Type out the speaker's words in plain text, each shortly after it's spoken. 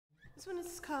This one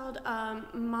is called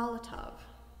Molotov.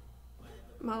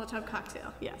 Molotov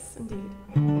cocktail, yes, indeed.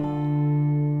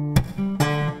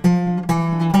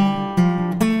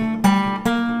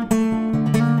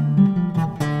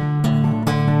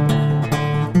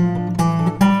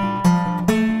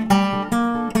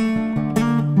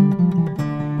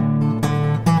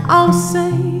 Our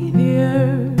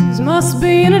saviors must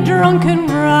be in a drunken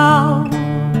row,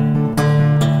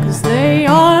 'cause they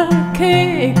are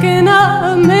kicking up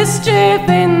mischief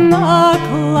in the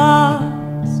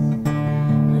class.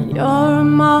 And you're a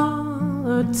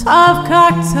Molotov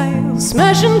cocktail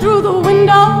smashing through the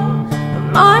window of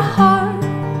my heart.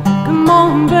 Come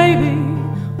on, baby,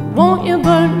 won't you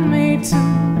burn me to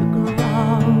the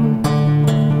ground?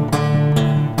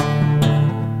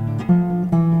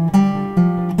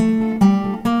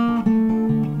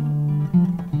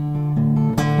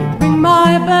 You ring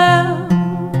my bell,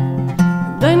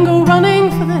 then go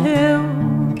running for the hills.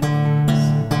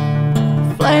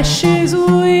 Flesh is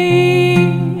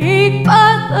weak,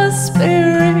 but the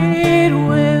spirit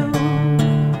wills.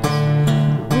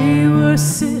 We were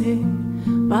sitting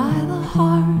by the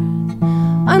hearth,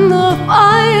 and the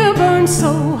fire burned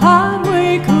so hot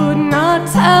we could not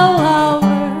tell our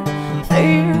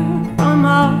fear from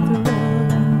our thrill.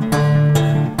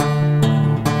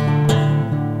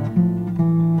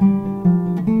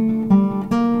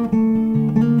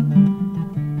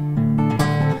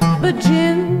 But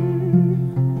gin,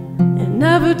 it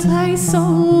never tastes so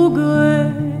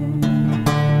good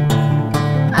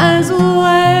as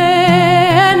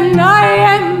when I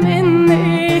am in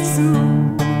this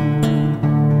mood.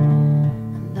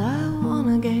 And I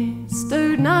wanna get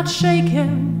stirred, not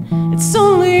shaken. It's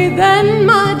only then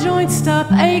my joints stop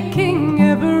aching.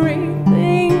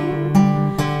 Everything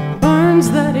burns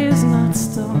that is not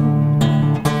stone.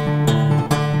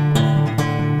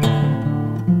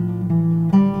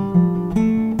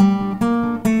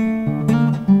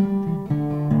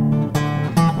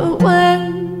 But when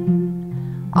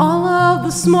all of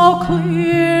the smoke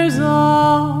clears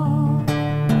off,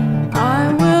 I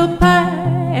will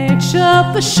patch up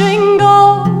the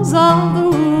shingles of the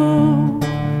roof.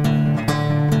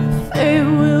 It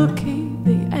will keep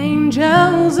the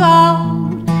angels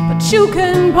out, but you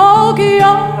can poke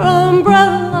your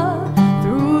umbrella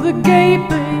through the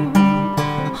gaping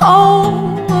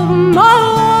hole of my